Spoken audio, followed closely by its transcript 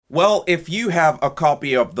Well, if you have a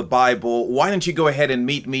copy of the Bible, why don't you go ahead and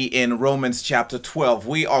meet me in Romans chapter 12?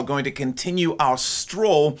 We are going to continue our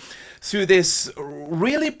stroll through this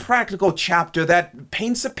really practical chapter that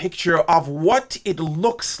paints a picture of what it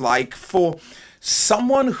looks like for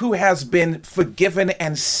someone who has been forgiven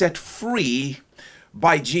and set free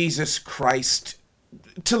by Jesus Christ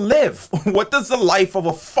to live. What does the life of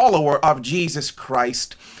a follower of Jesus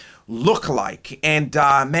Christ look like? And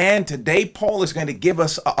man, today Paul is going to give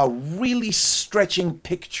us a really stretching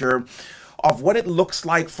picture of what it looks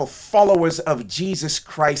like for followers of Jesus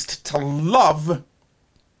Christ to love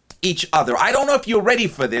each other. I don't know if you're ready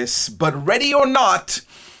for this, but ready or not,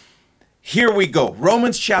 here we go.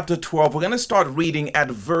 Romans chapter 12. We're going to start reading at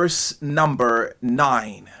verse number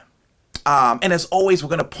 9. And as always, we're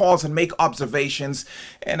going to pause and make observations,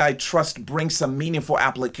 and I trust bring some meaningful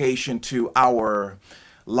application to our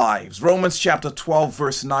lives. Romans chapter 12,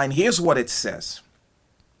 verse 9. Here's what it says.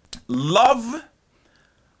 Love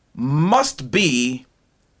must be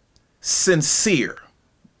sincere.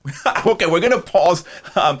 Okay, we're going to pause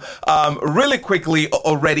really quickly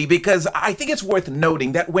already, because I think it's worth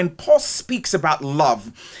noting that when Paul speaks about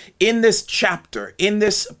love in this chapter, in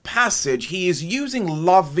this passage, he is using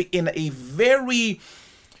love in a very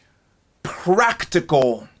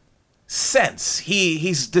practical sense.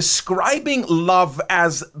 He's describing love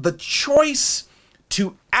as the choice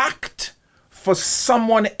to act for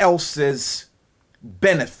someone else's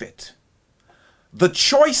benefit. The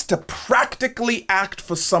choice to practically act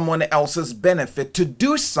for someone else's benefit, to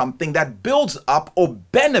do something that builds up or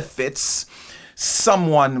benefits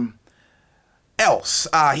someone else.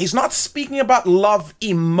 He's not speaking about love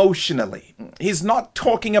emotionally. He's not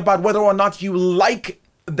talking about whether or not you like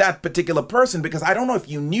that particular person, because I don't know if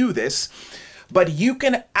you knew this, but you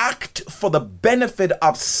can act for the benefit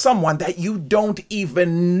of someone that you don't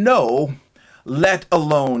even know, let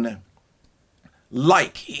alone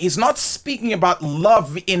like. He's not speaking about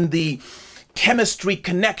love in the chemistry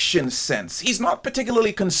connection sense. He's not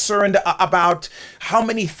particularly concerned about how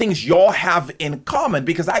many things y'all have in common,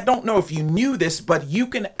 because I don't know if you knew this, but you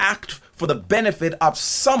can act for the benefit of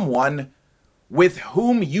someone with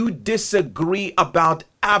whom you disagree about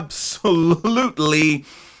absolutely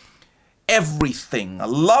everything.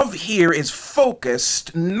 Love here is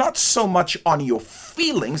focused not so much on your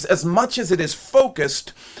feelings as much as it is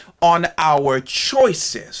focused on our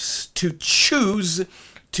choices to choose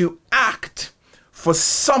to act for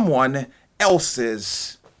someone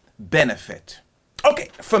else's benefit. Okay,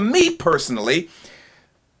 for me personally,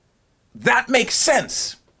 that makes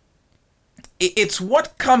sense. It's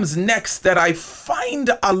what comes next that I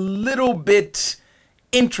find a little bit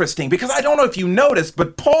interesting, because I don't know if you noticed,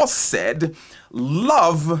 but Paul said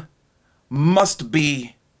love must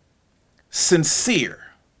be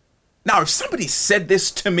sincere. Now, if somebody said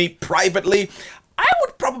this to me privately, I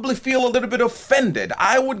would probably feel a little bit offended.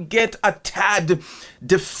 I would get a tad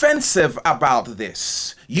defensive about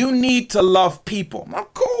this. You need to love people. Oh,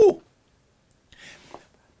 cool.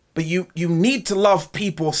 But you need to love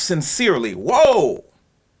people sincerely. Whoa.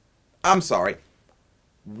 I'm sorry.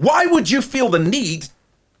 Why would you feel the need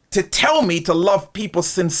to tell me to love people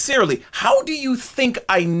sincerely? How do you think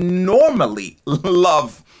I normally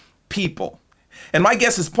love people? And my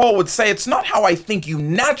guess is Paul would say, it's not how I think you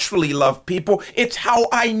naturally love people, it's how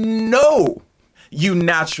I know you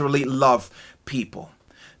naturally love people.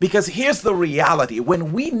 Because here's the reality.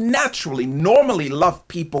 When we normally love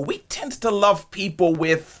people, we tend to love people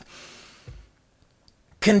with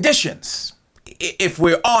conditions, if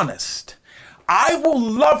we're honest. I will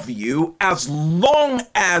love you as long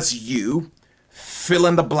as you fill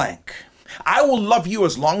in the blank. I will love you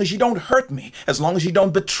as long as you don't hurt me, as long as you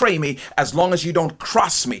don't betray me, as long as you don't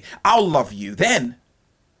cross me. I'll love you then.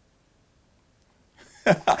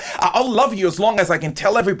 I'll love you as long as I can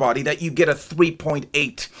tell everybody that you get a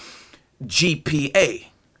 3.8 GPA.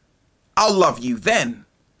 I'll love you then.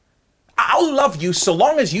 I'll love you so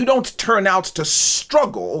long as you don't turn out to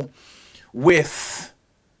struggle with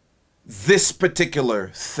this particular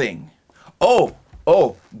thing. Oh,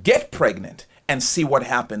 get pregnant and see what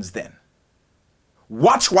happens then.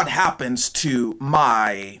 Watch what happens to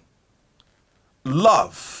my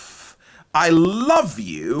love. I love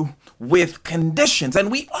you with conditions, and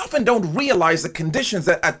we often don't realize the conditions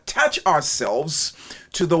that attach ourselves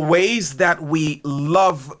to the ways that we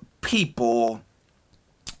love people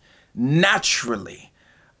naturally,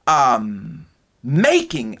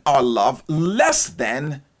 making our love less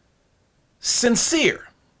than sincere.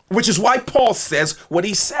 Which is why Paul says what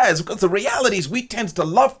he says, because the reality is we tend to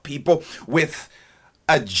love people with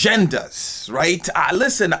agendas, right?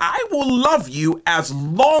 Listen, I will love you as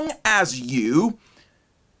long as you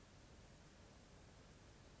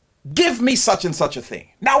give me such and such a thing.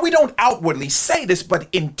 Now, we don't outwardly say this, but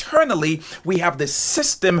internally, we have this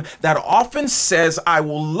system that often says, I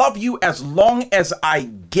will love you as long as I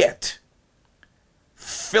get.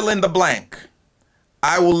 Fill in the blank.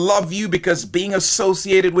 I will love you because being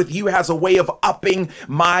associated with you has a way of upping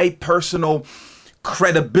my personal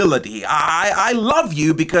credibility. I love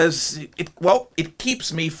you because it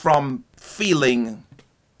keeps me from feeling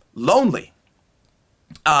lonely.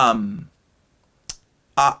 I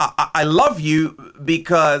love you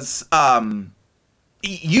because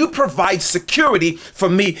you provide security for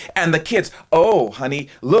me and the kids. Oh, honey,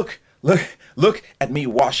 look at me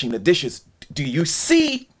washing the dishes. Do you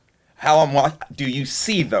see how do you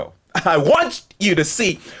see though? I want you to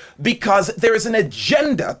see, because there is an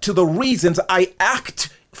agenda to the reasons I act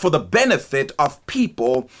for the benefit of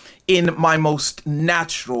people in my most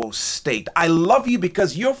natural state. I love you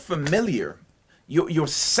because you're familiar. You're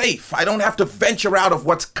safe. I don't have to venture out of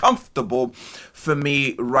what's comfortable for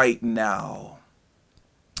me right now.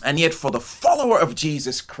 And yet for the follower of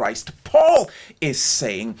Jesus Christ, Paul is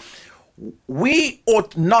saying we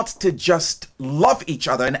ought not to just love each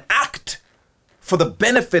other and act for the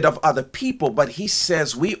benefit of other people, but he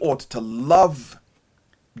says we ought to love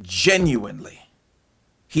genuinely.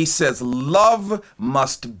 He says love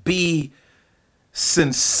must be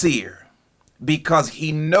sincere, because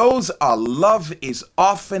he knows our love is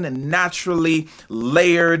often and naturally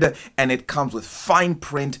layered, and it comes with fine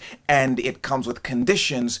print, and it comes with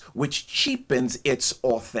conditions which cheapens its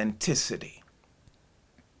authenticity.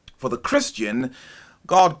 For the Christian,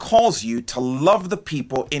 God calls you to love the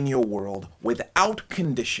people in your world without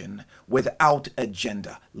condition, without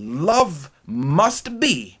agenda. Love must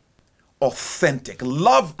be authentic.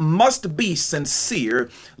 Love must be sincere.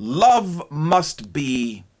 Love must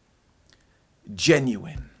be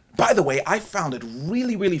genuine. By the way, I found it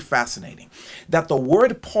really, really fascinating that the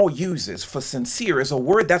word Paul uses for sincere is a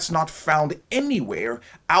word that's not found anywhere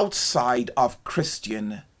outside of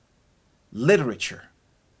Christian literature.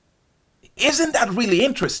 Isn't that really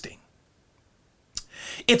interesting?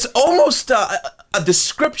 It's almost a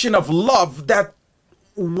description of love that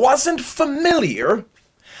wasn't familiar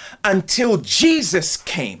until Jesus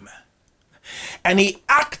came. And he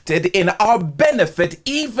acted in our benefit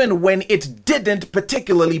even when it didn't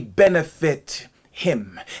particularly benefit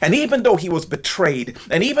him. And even though he was betrayed,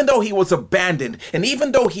 and even though he was abandoned, and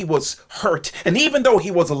even though he was hurt, and even though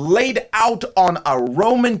he was laid out on a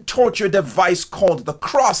Roman torture device called the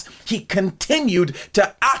cross, he continued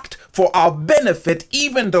to act for our benefit,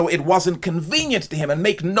 even though it wasn't convenient to him. And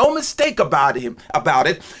make no mistake about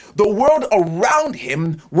it, the world around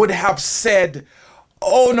him would have said,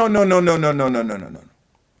 oh, no.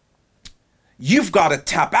 You've got to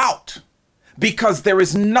tap out, because there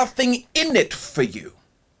is nothing in it for you.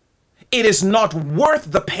 It is not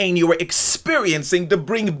worth the pain you are experiencing to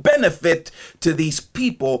bring benefit to these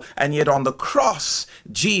people. And yet on the cross,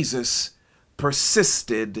 Jesus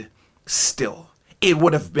persisted still. It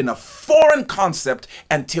would have been a foreign concept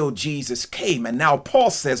until Jesus came. And now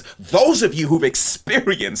Paul says, those of you who've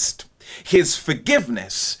experienced his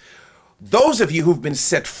forgiveness, those of you who've been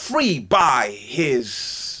set free by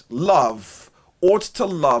his love, ought to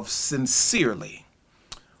love sincerely,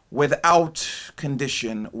 without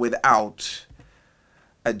condition, without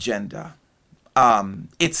agenda.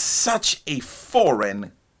 It's such a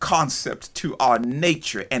foreign concept to our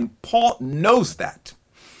nature, and Paul knows that,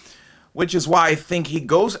 which is why I think he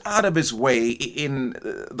goes out of his way in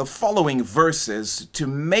the following verses to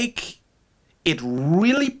make it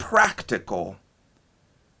really practical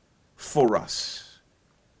for us,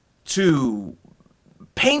 to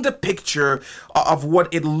paint a picture of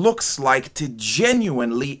what it looks like to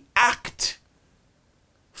genuinely act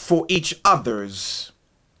for each other's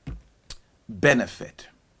benefit.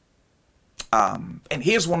 And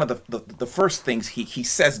here's one of the first things he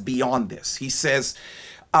says beyond this. He says,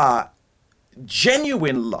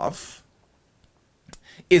 genuine love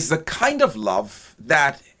is the kind of love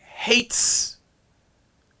that hates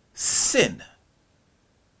sin.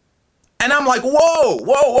 And I'm like,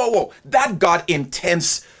 whoa. That got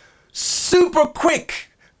intense super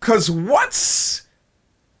quick. Because what's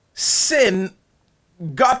sin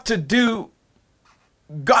got to do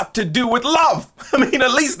with love? I mean,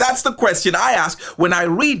 at least that's the question I ask when I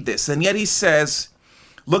read this. And yet he says,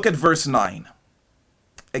 look at verse 9.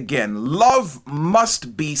 Again, love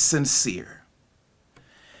must be sincere.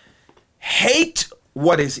 Hate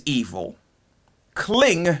what is evil.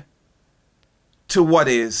 Cling to what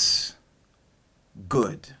is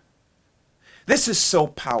good. This is so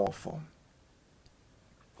powerful.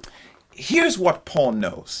 Here's what Paul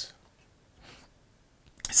knows.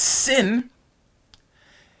 Sin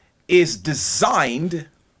is designed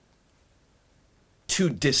to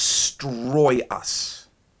destroy us.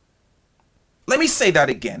 Let me say that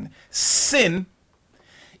again. Sin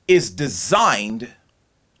is designed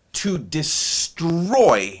to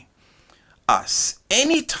destroy us.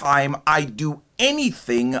 Anytime I do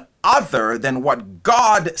anything other than what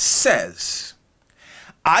God says,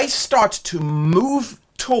 I start to move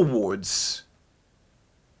towards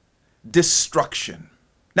destruction.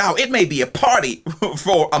 Now, it may be a party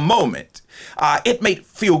for a moment. It may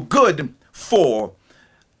feel good for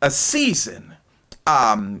a season.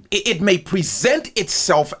 It may present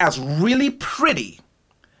itself as really pretty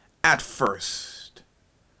at first.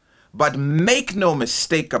 But make no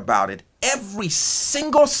mistake about it, every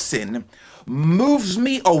single sin moves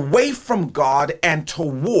me away from God and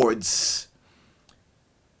towards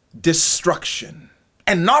destruction.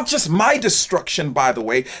 And not just my destruction, by the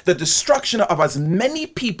way, the destruction of as many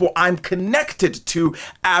people I'm connected to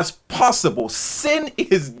as possible. Sin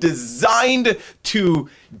is designed to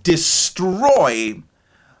destroy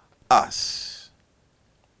us.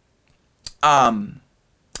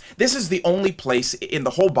 This is the only place in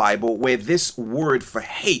the whole Bible where this word for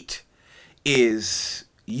hate is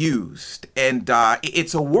used. And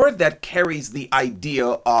it's a word that carries the idea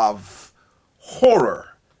of horror,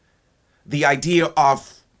 the idea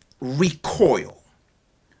of recoil.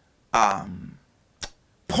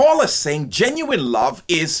 Paul is saying genuine love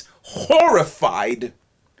is horrified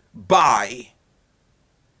by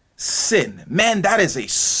sin. Man, that is a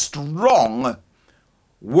strong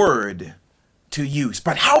word to use.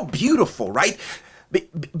 But how beautiful, right?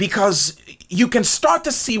 Because you can start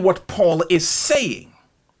to see what Paul is saying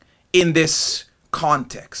in this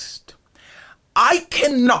context. I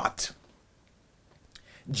cannot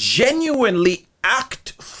genuinely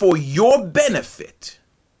act for your benefit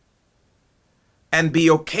and be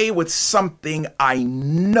okay with something I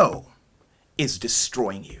know is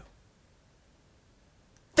destroying you.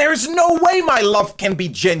 There's no way my love can be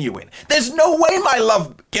genuine. There's no way my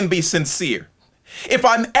love can be sincere if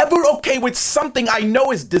I'm ever okay with something I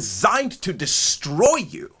know is designed to destroy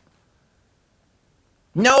you.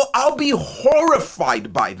 No, I'll be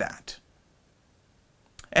horrified by that.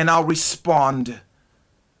 And I'll respond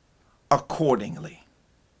accordingly.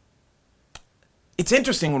 It's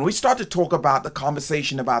interesting when we start to talk about the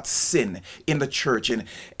conversation about sin in the church and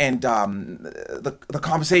the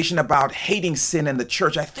conversation about hating sin in the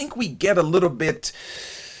church, I think we get a little bit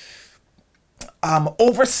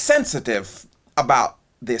oversensitive about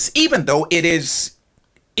this, even though it is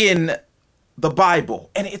in the Bible.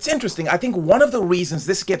 And it's interesting. I think one of the reasons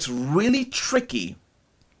this gets really tricky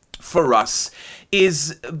for us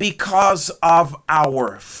is because of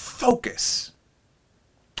our focus.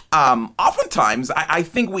 Oftentimes, I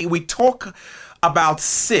think we talk about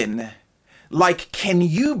sin like, can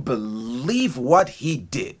you believe what he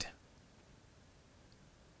did?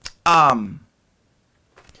 The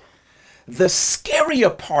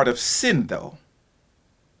scarier part of sin, though,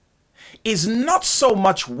 is not so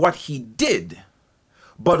much what he did,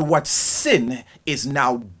 but what sin is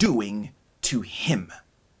now doing to him.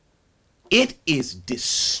 It is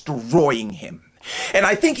destroying him. And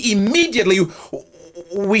I think immediately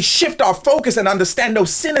we shift our focus and understand, no,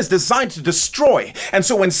 sin is designed to destroy. And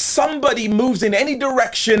so when somebody moves in any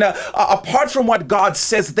direction apart from what God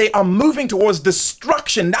says, they are moving towards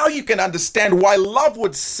destruction. Now you can understand why love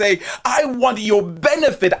would say, I want your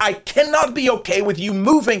benefit. I cannot be okay with you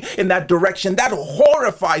moving in that direction. That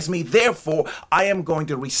horrifies me. Therefore, I am going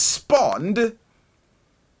to respond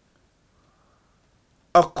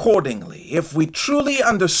accordingly. If we truly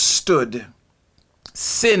understood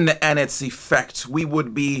sin and its effects, we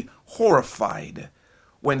would be horrified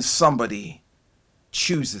when somebody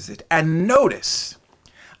chooses it. And notice,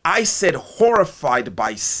 I said horrified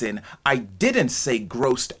by sin. I didn't say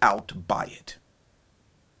grossed out by it.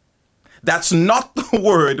 That's not the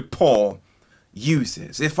word Paul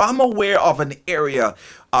uses. If I'm aware of an area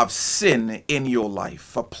of sin in your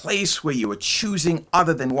life, a place where you are choosing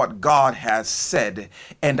other than what God has said,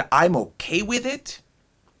 and I'm okay with it,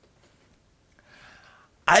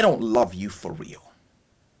 I don't love you for real.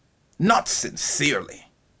 Not sincerely.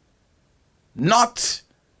 Not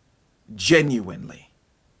genuinely.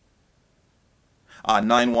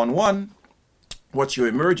 911, what's your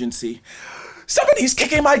emergency? Somebody's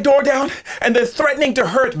kicking my door down and they're threatening to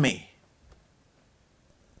hurt me.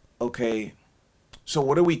 Okay, so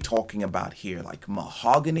what are we talking about here? Like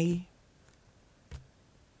mahogany?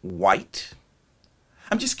 White?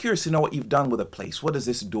 I'm just curious to know what you've done with a place. What does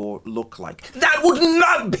this door look like? That would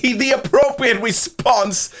not be the appropriate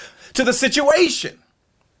response to the situation.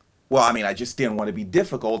 Well, I mean, I just didn't want to be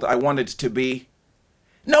difficult. I wanted to be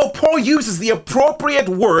No, Paul uses the appropriate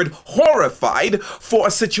word, horrified, for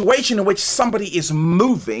a situation in which somebody is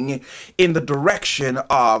moving in the direction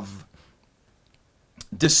of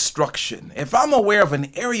destruction. If I'm aware of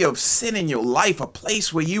an area of sin in your life, a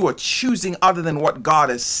place where you are choosing other than what God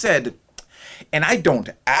has said, and I don't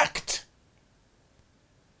act,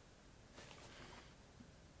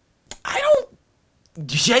 I don't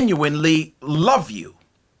genuinely love you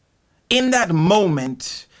in that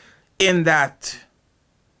moment, in that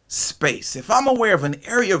space. If I'm aware of an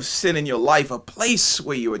area of sin in your life, a place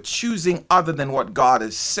where you are choosing other than what God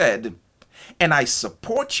has said, and I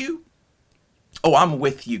support you, oh, I'm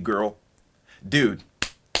with you, girl. Dude,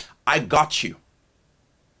 I got you.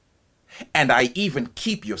 And I even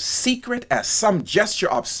keep your secret as some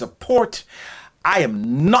gesture of support. I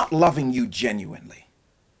am not loving you genuinely.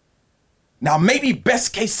 Now, maybe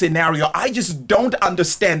best case scenario, I just don't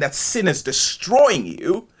understand that sin is destroying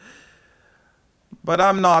you, but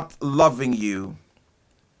I'm not loving you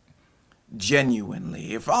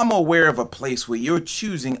genuinely. If I'm aware of a place where you're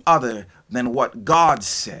choosing other than what God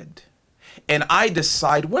said, and I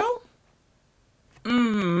decide, well,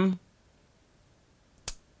 it's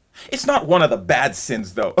not one of the bad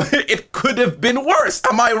sins though. It could have been worse.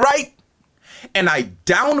 Am I right? And I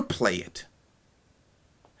downplay it.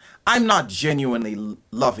 I'm not genuinely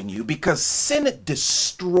loving you, because sin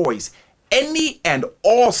destroys. Any and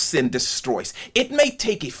all sin destroys. It may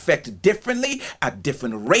take effect differently at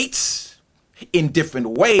different rates, in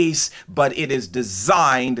different ways, but it is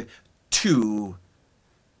designed to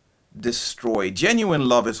destroy. Genuine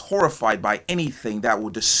love is horrified by anything that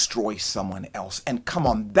will destroy someone else. And come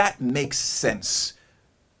on, that makes sense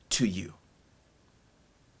to you.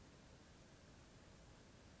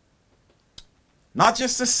 Not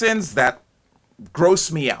just the sins that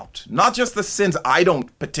gross me out, not just the sins I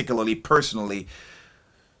don't particularly personally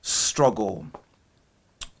struggle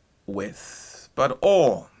with, but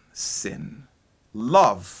all sin.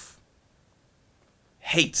 Love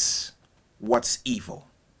hates what's evil.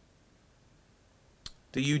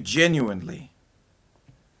 Do you genuinely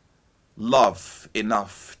love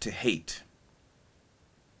enough to hate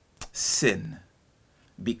sin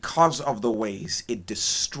because of the ways it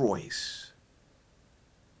destroys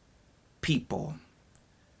people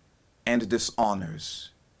and dishonors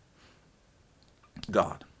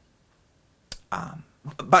God?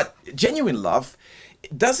 But genuine love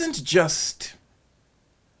doesn't just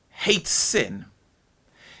hate sin,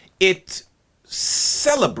 it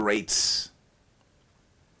celebrates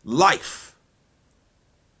life.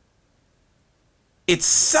 It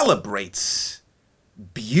celebrates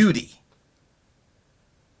beauty.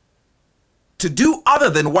 To do other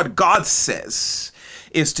than what God says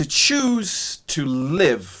is to choose to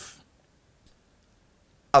live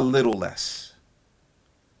a little less.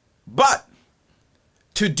 But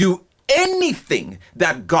to do anything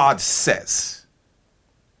that God says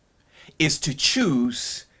is to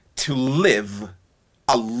choose to live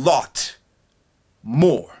a lot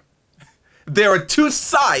more. There are two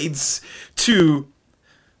sides to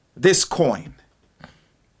this coin.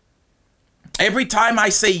 Every time I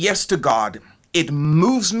say yes to God, it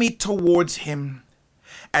moves me towards Him,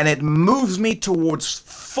 and it moves me towards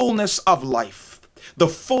fullness of life. The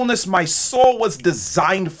fullness my soul was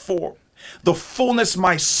designed for. The fullness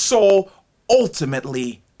my soul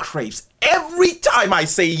ultimately craves. Every time I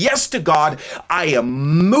say yes to God, I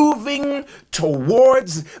am moving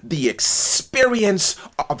towards the experience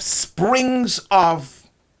of springs of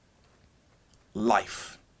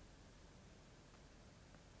life.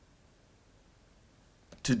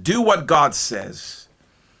 To do what God says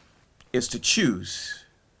is to choose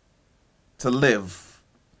to live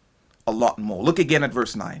a lot more. Look again at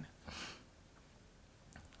verse 9.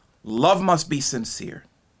 Love must be sincere.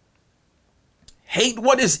 Hate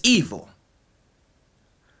what is evil.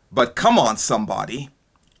 But come on, somebody,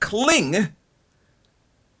 cling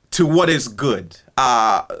to what is good.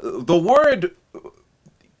 The word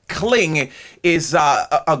cling is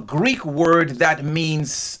a Greek word that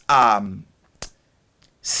means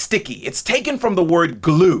sticky. It's taken from the word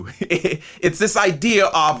glue. It's this idea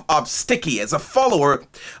of sticky. As a follower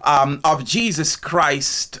of Jesus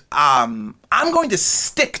Christ, I'm going to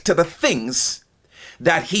stick to the things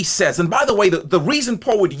that He says. And by the way, the reason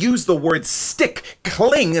Paul would use the word stick,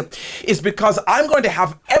 cling, is because I'm going to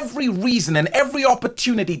have every reason and every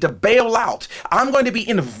opportunity to bail out. I'm going to be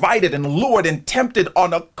invited and lured and tempted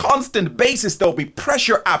on a constant basis. There'll be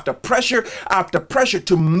pressure after pressure after pressure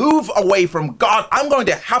to move away from God. I'm going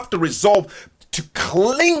to have to resolve to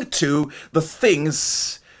cling to the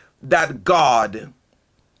things that God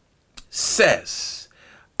says.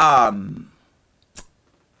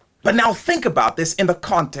 But now think about this in the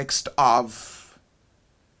context of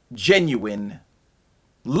genuine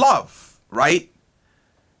love, right?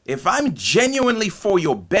 If I'm genuinely for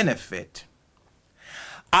your benefit,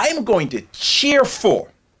 I'm going to cheer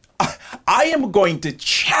for, I am going to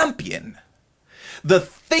champion the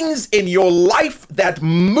things in your life that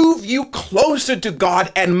move you closer to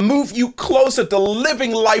God and move you closer to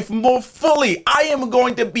living life more fully. I am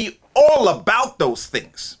going to be all about those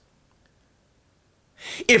things.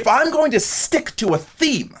 If I'm going to stick to a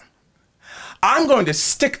theme, I'm going to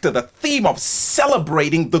stick to the theme of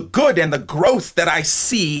celebrating the good and the growth that I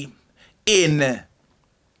see in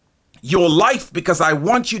your life, because I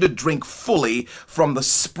want you to drink fully from the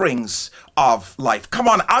springs of life. Come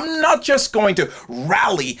on, I'm not just going to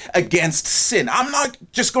rally against sin. I'm not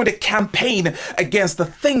just going to campaign against the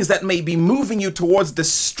things that may be moving you towards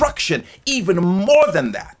destruction. Even more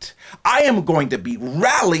than that, I am going to be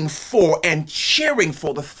rallying for and cheering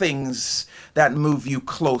for the things that move you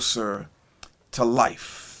closer to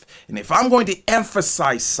life. And if I'm going to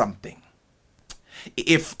emphasize something,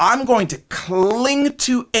 if I'm going to cling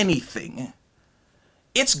to anything,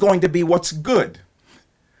 it's going to be what's good.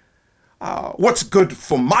 What's good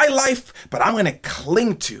for my life, but I'm going to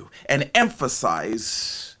cling to and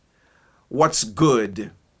emphasize what's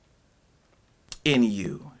good in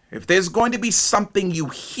you. If there's going to be something you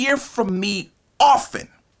hear from me often,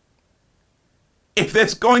 if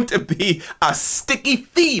there's going to be a sticky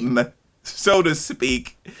theme, so to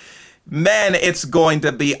speak, man, it's going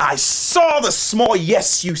to be, I saw the small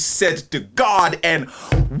yes you said to God, and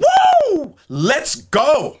woo, let's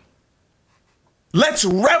go. Let's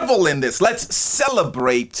revel in this. Let's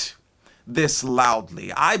celebrate this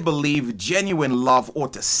loudly. I believe genuine love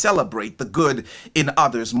ought to celebrate the good in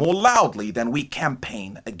others more loudly than we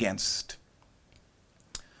campaign against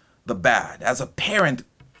the bad. As a parent,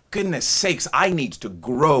 goodness sakes, I need to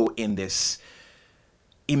grow in this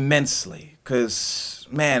immensely, because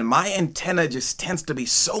man, my antenna just tends to be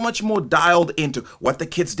so much more dialed into what the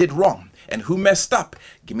kids did wrong and who messed up.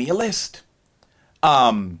 Give me a list.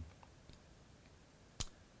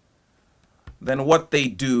 Than what they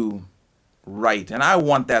do right. And I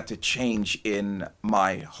want that to change in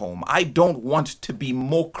my home. I don't want to be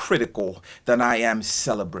more critical than I am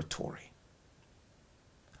celebratory.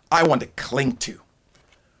 I want to cling to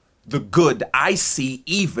the good I see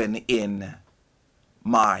even in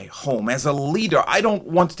my home. As a leader, I don't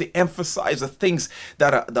want to emphasize the things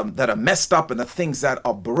that are messed up and the things that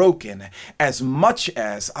are broken, as much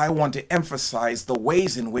as I want to emphasize the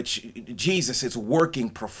ways in which Jesus is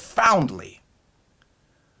working profoundly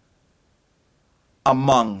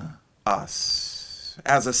among us.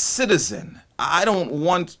 As a citizen, I don't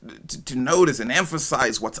want to notice and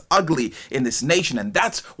emphasize what's ugly in this nation, and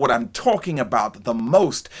that's what I'm talking about the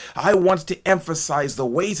most. I want to emphasize the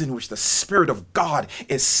ways in which the Spirit of God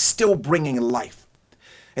is still bringing life,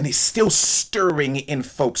 and He's still stirring in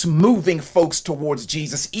folks, moving folks towards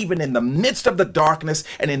Jesus, even in the midst of the darkness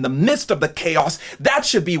and in the midst of the chaos. That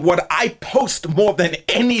should be what I post more than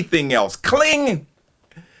anything else. Cling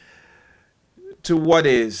to what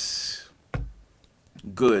is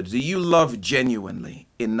good. Do you love genuinely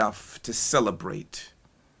enough to celebrate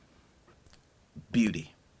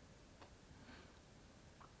beauty?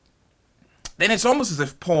 Then it's almost as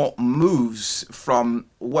if Paul moves from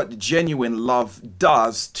what genuine love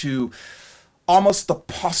does to almost the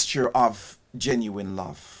posture of genuine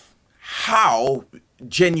love. How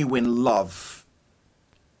genuine love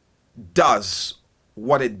does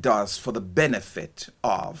what it does for the benefit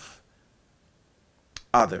of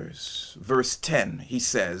others. Verse 10, he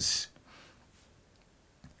says,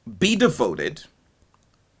 be devoted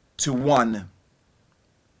to one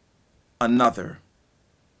another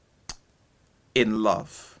in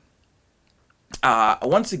love.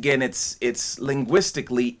 Once again, it's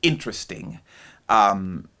linguistically interesting.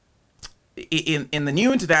 In the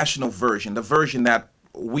New International Version, the version that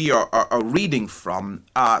we are reading from,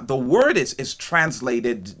 the word is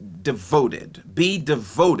translated devoted. Be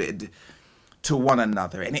devoted to one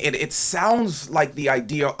another. And it sounds like the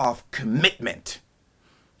idea of commitment.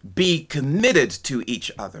 Be committed to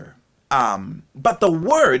each other. But the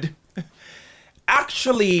word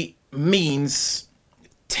actually means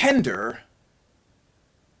tender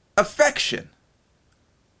affection.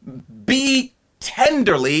 Be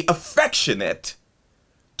tenderly affectionate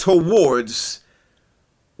towards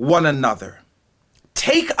one another.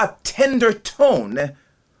 Take a tender tone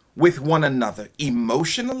with one another,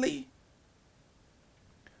 emotionally,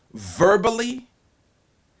 verbally,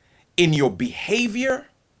 in your behavior.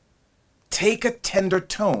 Take a tender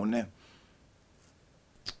tone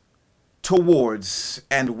towards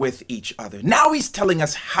and with each other. Now he's telling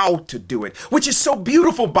us how to do it, which is so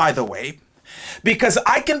beautiful, by the way, because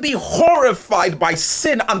I can be horrified by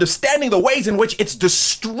sin, understanding the ways in which it's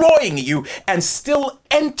destroying you, and still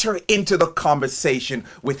enter into the conversation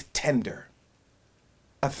with tender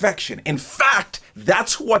affection. In fact,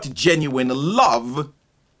 that's what genuine love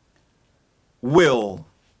will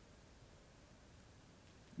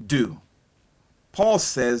do. Paul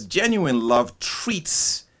says genuine love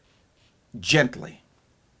treats gently.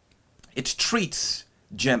 It treats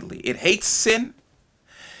gently. It hates sin.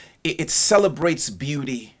 It celebrates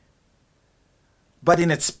beauty. But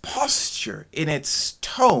in its posture, in its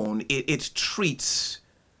tone, it treats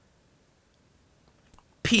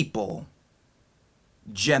people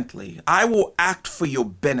gently. I will act for your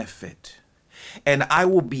benefit, and I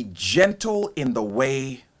will be gentle in the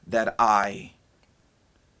way that I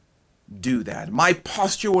do that. My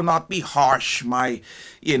posture will not be harsh. My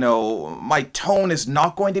tone is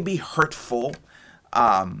not going to be hurtful.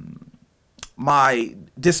 My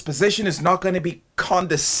disposition is not going to be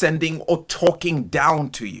condescending or talking down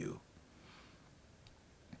to you,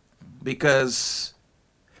 because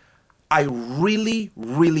I really,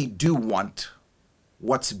 really do want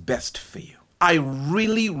what's best for you. I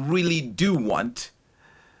really, really do want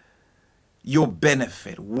your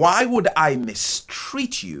benefit. Why would I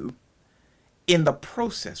mistreat you in the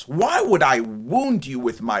process? Why would I wound you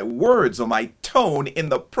with my words or my tone in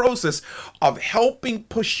the process of helping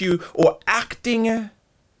push you or acting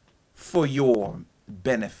for your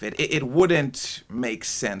benefit? It wouldn't make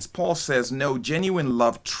sense. Paul says, no, genuine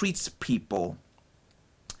love treats people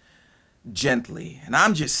gently. And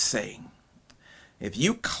I'm just saying, if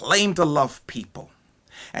you claim to love people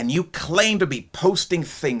and you claim to be posting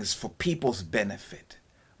things for people's benefit,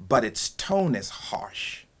 but its tone is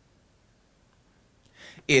harsh,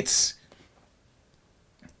 its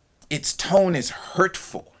tone is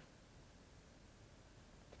hurtful,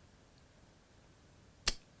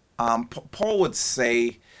 Paul would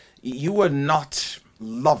say you are not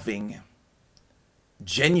loving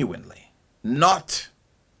genuinely, not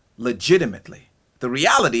legitimately. The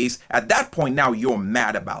reality is, at that point now you're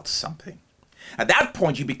mad about something. At that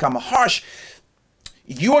point you become harsh.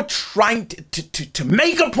 You're trying to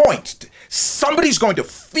make a point. Somebody's going to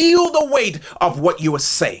feel the weight of what you are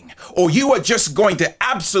saying, or you are just going to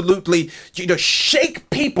absolutely, shake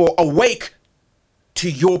people awake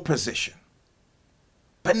to your position.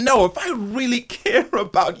 But no, if I really care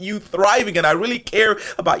about you thriving and I really care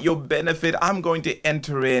about your benefit, I'm going to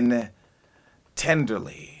enter in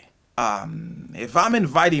tenderly. If I'm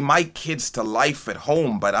inviting my kids to life at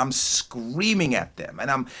home, but I'm screaming at them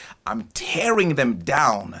and I'm tearing them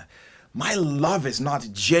down, my love is not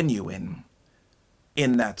genuine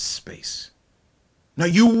in that space. Now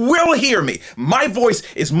you will hear me. My voice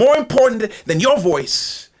is more important than your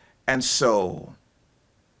voice. And so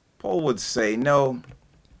Paul would say, no,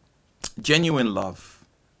 genuine love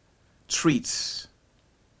treats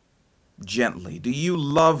gently. Do you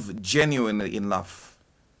love genuinely enough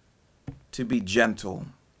to be gentle,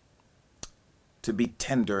 to be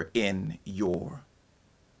tender in your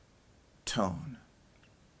tone?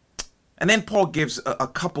 And then Paul gives a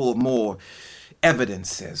couple more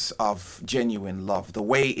evidences of genuine love, the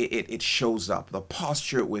way it shows up, the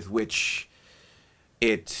posture with which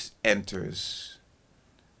it enters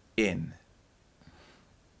in.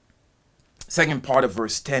 Second part of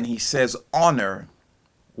verse 10, he says, honor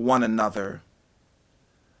one another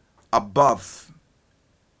above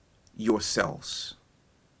yourselves.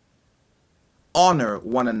 Honor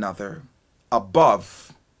one another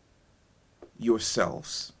above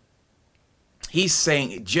yourselves. He's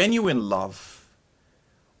saying genuine love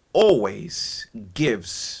always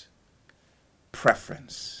gives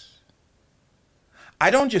preference. I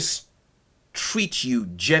don't just treat you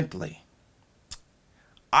gently.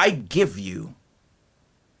 I give you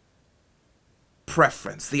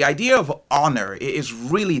preference. The idea of honor is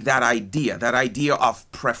really that idea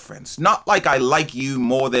of preference. Not like I like you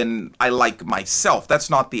more than I like myself. That's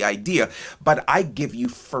not the idea. But I give you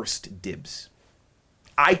first dibs.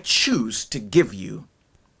 I choose to give you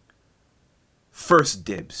first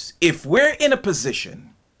dibs. If we're in a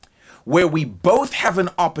position where we both have an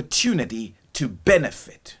opportunity to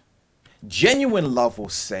benefit, genuine love will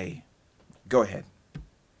say, go ahead.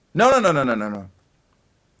 No.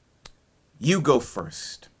 You go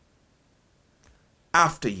first.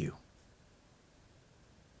 After you.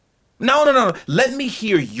 No. Let me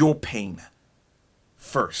hear your pain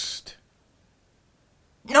first.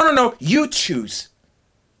 No. You choose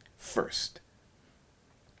first.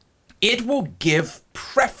 It will give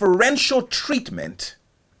preferential treatment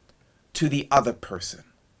to the other person.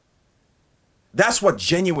 That's what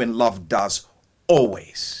genuine love does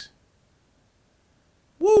always.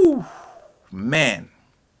 Woo, man.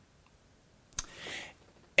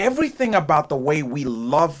 Everything about the way we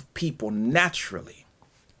love people naturally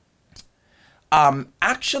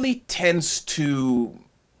actually tends to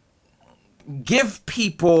give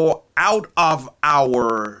people out of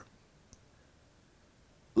our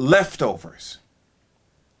leftovers.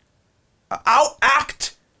 I'll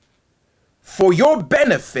act for your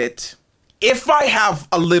benefit if I have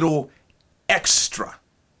a little extra.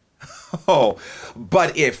 Oh,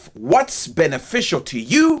 but if what's beneficial to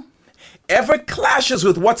you ever clashes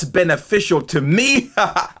with what's beneficial to me,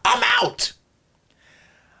 I'm out.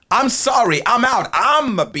 I'm sorry, I'm out.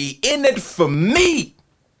 I'm gonna be in it for me.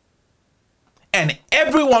 And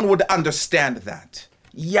everyone would understand that.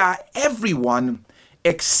 Yeah, everyone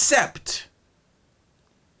except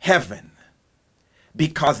heaven.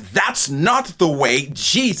 Because that's not the way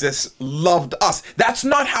Jesus loved us. That's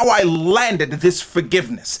not how I landed this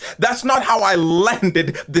forgiveness. That's not how I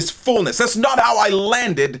landed this fullness. That's not how I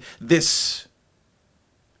landed this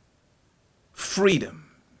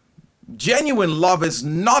freedom. Genuine love is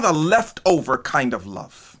not a leftover kind of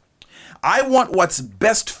love. I want what's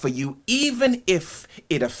best for you, even if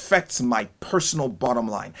it affects my personal bottom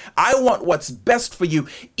line. I want what's best for you,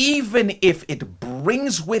 even if it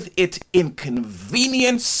brings with it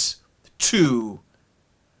inconvenience to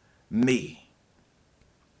me.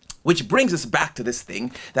 Which brings us back to this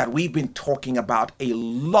thing that we've been talking about a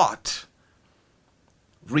lot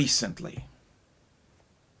recently.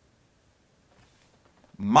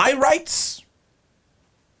 My rights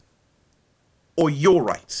or your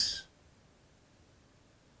rights?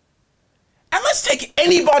 And let's take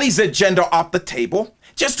anybody's agenda off the table.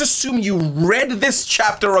 Just assume you read this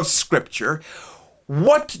chapter of scripture.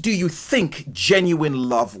 What do you think genuine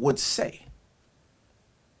love would say?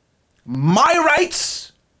 My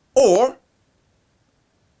rights or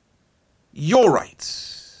your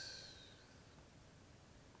rights?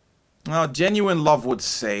 Well, genuine love would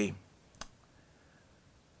say,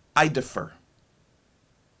 I defer.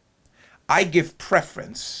 I give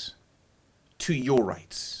preference to your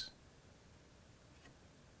rights.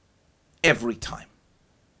 Every time.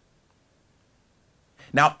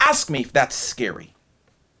 Now ask me if that's scary.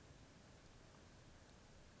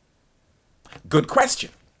 Good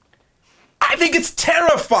question. I think it's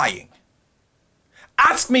terrifying.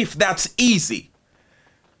 Ask me if that's easy.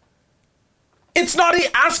 It's not.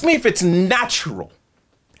 Ask me if it's natural.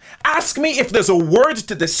 Ask me if there's a word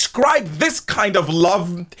to describe this kind of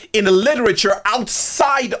love in literature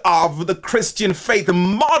outside of the Christian faith,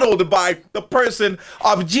 modeled by the person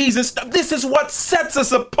of Jesus. This is what sets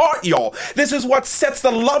us apart, y'all. This is what sets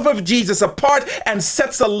the love of Jesus apart and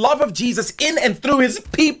sets the love of Jesus in and through his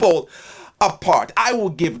people apart. I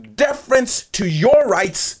will give deference to your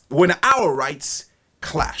rights when our rights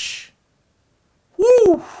clash.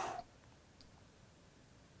 Woo!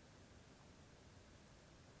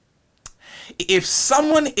 If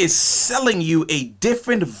someone is selling you a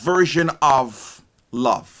different version of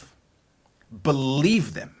love,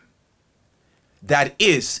 believe them. That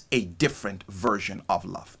is a different version of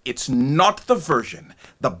love. It's not the version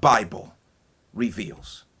the Bible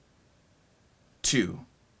reveals to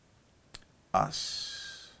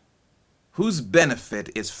us. Whose benefit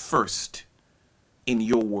is first in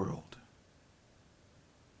your world?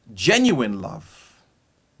 Genuine love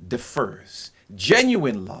defers.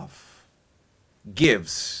 Genuine love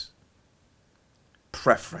gives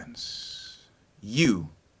preference. You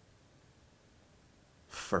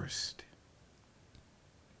first.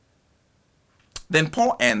 Then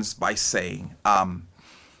Paul ends by saying,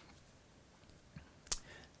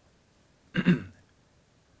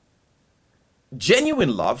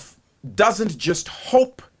 genuine love doesn't just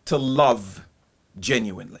hope to love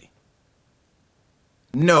genuinely.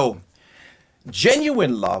 No,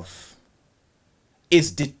 genuine love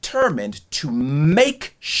is determined to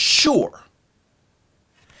make sure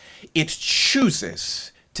it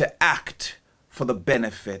chooses to act for the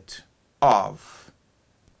benefit of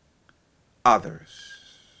others.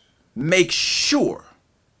 Make sure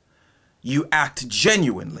you act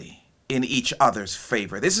genuinely in each other's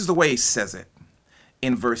favor. This is the way he says it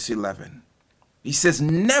in verse 11. He says,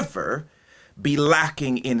 never be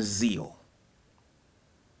lacking in zeal,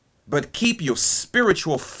 but keep your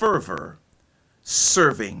spiritual fervor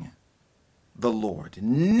serving the Lord.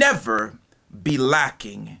 Never be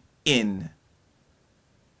lacking in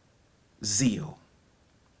zeal.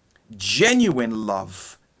 Genuine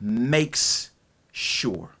love makes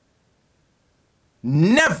sure.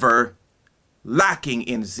 Never lacking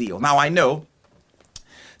in zeal. Now I know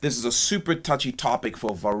This is a super touchy topic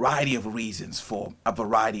for a variety of reasons for a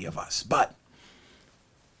variety of us. But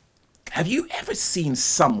have you ever seen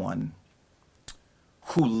someone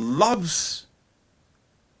who loves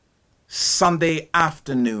Sunday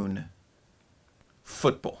afternoon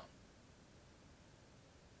football?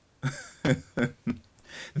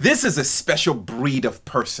 This is a special breed of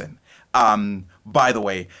person. By the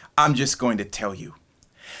way, I'm just going to tell you.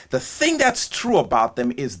 The thing that's true about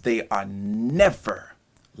them is they are never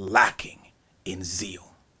lacking in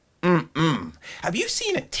zeal. Have you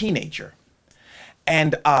seen a teenager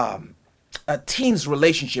and a teen's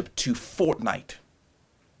relationship to Fortnite?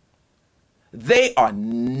 They are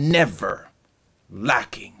never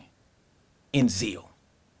lacking in zeal.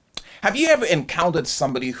 Have you ever encountered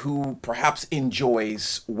somebody who perhaps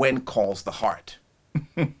enjoys When Calls the Heart?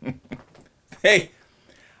 Hey,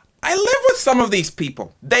 I live with some of these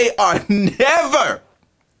people. They are never,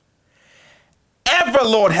 ever,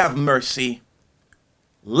 Lord have mercy,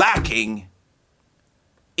 lacking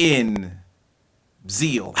in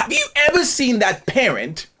zeal. Have you ever seen that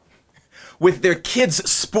parent with their kids'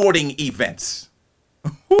 sporting events?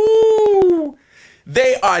 Ooh,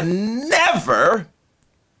 they are never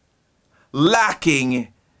lacking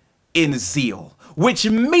in zeal, which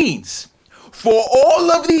means for all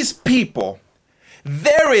of these people,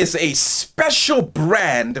 there is a special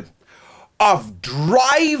brand of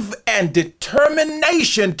drive and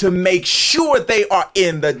determination to make sure they are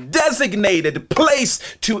in the designated place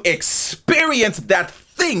to experience that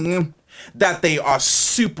thing that they are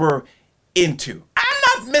super into.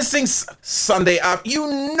 I'm not missing Sunday afternoon.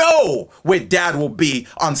 You know where dad will be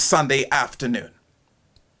on Sunday afternoon.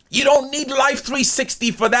 You don't need Life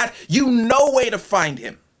 360 for that. You know where to find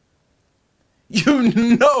him. You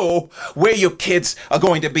know where your kids are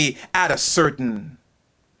going to be at a certain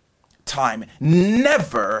time.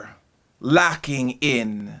 Never lacking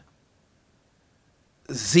in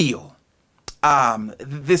zeal.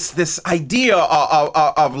 This idea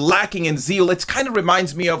of lacking in zeal, it kind of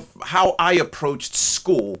reminds me of how I approached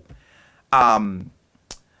school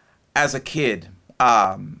as a kid.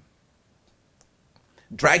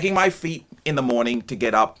 Dragging my feet in the morning to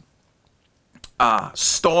get up,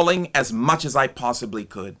 stalling as much as I possibly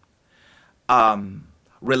could,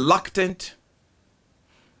 reluctant,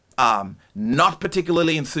 not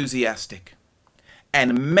particularly enthusiastic,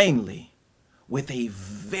 and mainly with a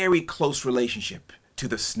very close relationship to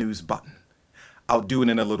the snooze button. I'll do it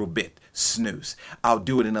in a little bit, snooze. I'll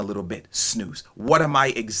do it in a little bit, snooze. What am I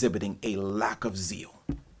exhibiting? A lack of zeal.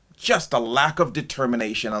 Just a lack of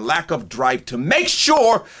determination, a lack of drive to make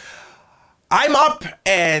sure I'm up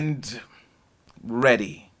and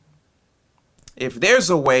ready. If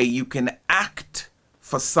there's a way you can act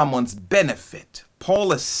for someone's benefit,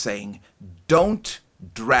 Paul is saying, don't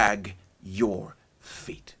drag your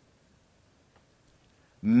feet.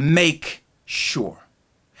 Make sure.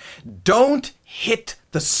 Don't hit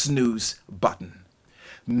the snooze button.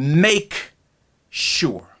 Make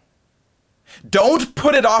sure. Don't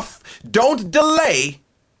put it off. Don't delay.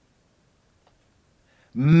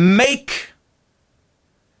 Make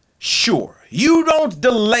sure. You don't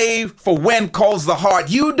delay for When Calls the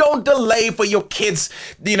Heart. You don't delay for your kids,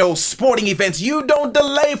 sporting events. You don't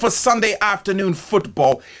delay for Sunday afternoon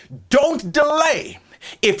football. Don't delay.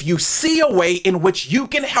 If you see a way in which you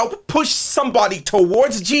can help push somebody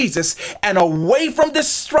towards Jesus and away from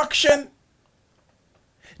destruction,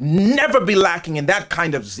 never be lacking in that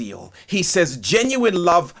kind of zeal. He says genuine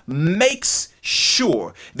love makes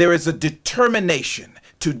sure there is a determination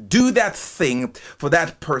to do that thing for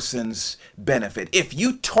that person's benefit. If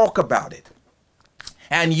you talk about it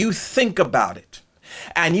and you think about it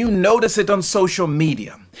and you notice it on social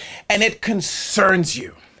media and it concerns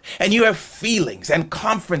you and you have feelings and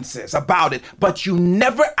conferences about it, but you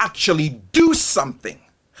never actually do something,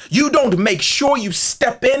 you don't make sure you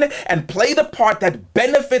step in and play the part that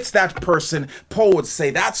benefits that person, Paul would say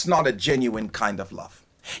that's not a genuine kind of love.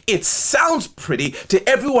 It sounds pretty to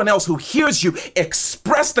everyone else who hears you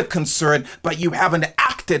express the concern, but you haven't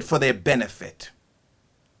acted for their benefit.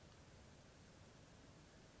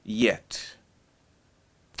 Yet,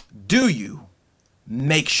 do you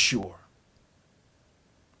make sure?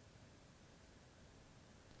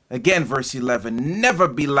 Again, verse 11, never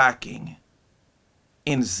be lacking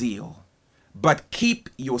in zeal, but keep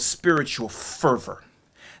your spiritual fervor.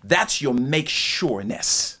 That's your make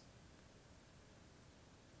sureness.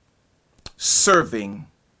 Serving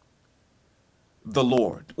the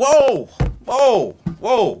Lord. Whoa, whoa,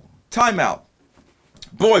 whoa. Time out.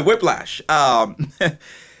 Boy, whiplash.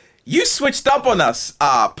 You switched up on us,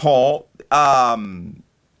 Paul.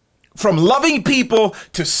 From loving people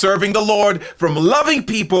to serving the Lord, from loving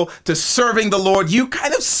people to serving the Lord. You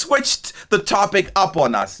kind of switched the topic up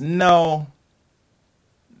on us. No.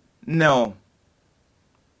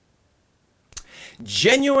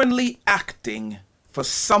 Genuinely acting for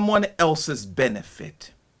someone else's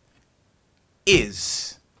benefit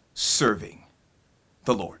is serving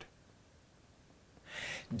the Lord.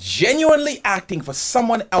 Genuinely acting for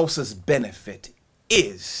someone else's benefit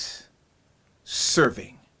is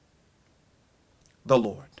serving the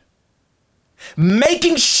Lord.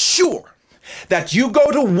 Making sure that you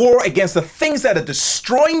go to war against the things that are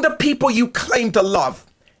destroying the people you claim to love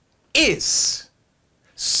is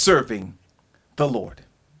serving the Lord.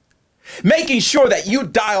 Making sure that you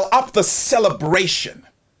dial up the celebration.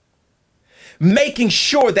 Making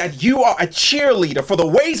sure that you are a cheerleader for the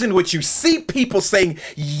ways in which you see people saying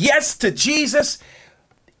yes to Jesus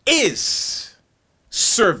is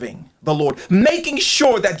serving the Lord. Making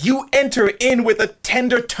sure that you enter in with a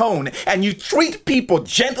tender tone and you treat people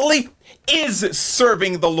gently is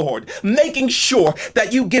serving the Lord. Making sure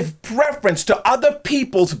that you give preference to other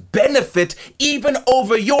people's benefit even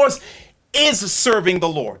over yours is serving the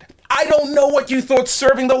Lord. I don't know what you thought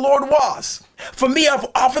serving the Lord was. For me, I've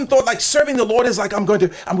often thought like serving the Lord is like I'm going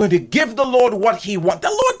to give the Lord what he wants. The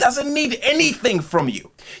Lord doesn't need anything from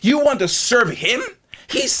you. You want to serve him?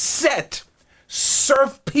 He said,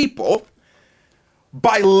 serve people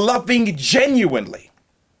by loving genuinely,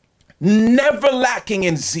 never lacking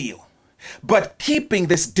in zeal, but keeping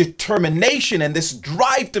this determination and this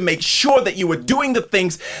drive to make sure that you are doing the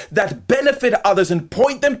things that benefit others and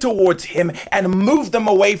point them towards him and move them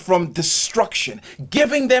away from destruction.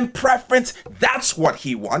 Giving them preference, that's what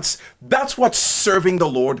he wants. That's what serving the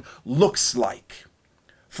Lord looks like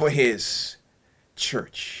for his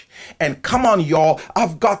church. And come on, y'all,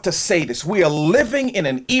 I've got to say this. We are living in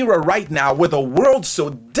an era right now where the world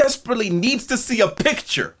so desperately needs to see a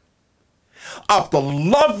picture of the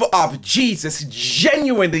love of Jesus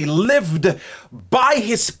genuinely lived by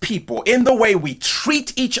his people in the way we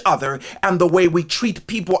treat each other and the way we treat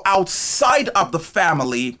people outside of the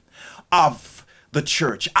family of the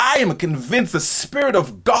church. I am convinced the Spirit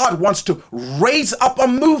of God wants to raise up a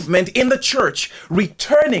movement in the church,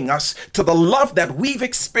 returning us to the love that we've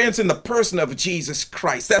experienced in the person of Jesus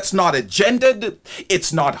Christ. That's not agendaed,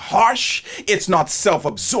 it's not harsh, it's not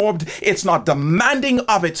self-absorbed, it's not demanding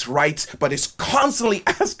of its rights, but it's constantly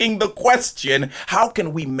asking the question, how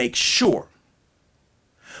can we make sure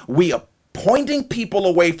we are pointing people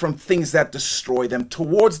away from things that destroy them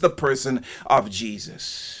towards the person of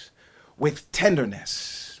Jesus? With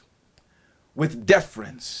tenderness, with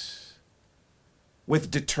deference,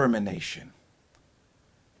 with determination.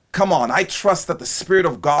 Come on, I trust that the Spirit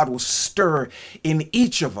of God will stir in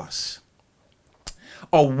each of us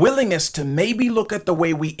a willingness to maybe look at the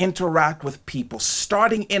way we interact with people,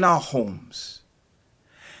 starting in our homes,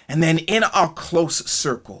 and then in our close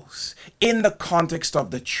circles, in the context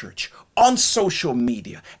of the church, on social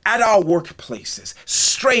media, at our workplaces,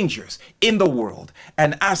 strangers in the world,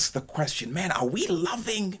 and ask the question, man, are we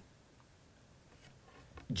loving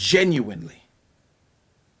genuinely?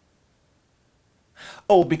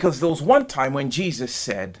 Oh, because there was one time when Jesus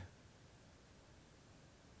said,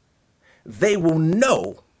 they will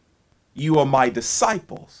know you are my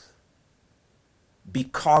disciples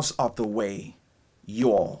because of the way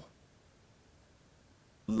you all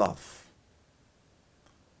love.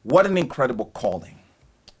 What an incredible calling.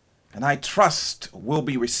 And I trust we'll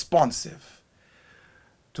be responsive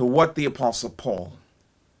to what the Apostle Paul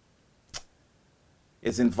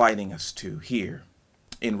is inviting us to here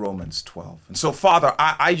in Romans 12. And so, Father,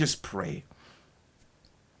 I just pray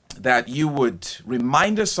that you would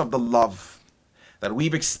remind us of the love that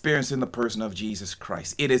we've experienced in the person of Jesus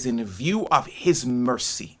Christ. It is in view of his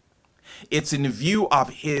mercy. It's in view of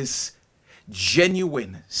his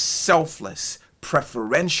genuine, selfless,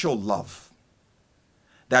 preferential love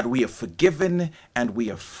that we are forgiven and we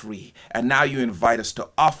are free. And now you invite us to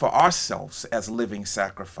offer ourselves as living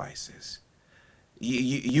sacrifices.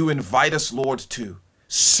 You invite us, Lord, to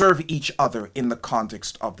serve each other in the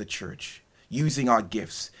context of the church, using our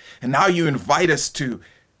gifts. And now you invite us to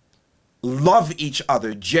love each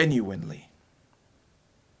other genuinely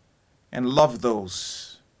and love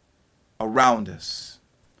those around us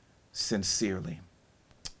sincerely.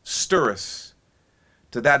 Stir us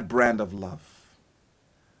to that brand of love,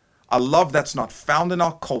 a love that's not found in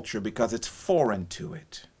our culture because it's foreign to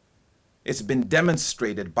it. It's been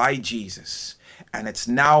demonstrated by Jesus, and it's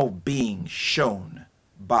now being shown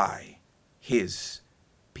by his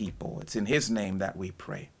people. It's in his name that we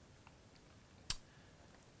pray.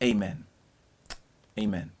 Amen.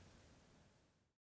 Amen.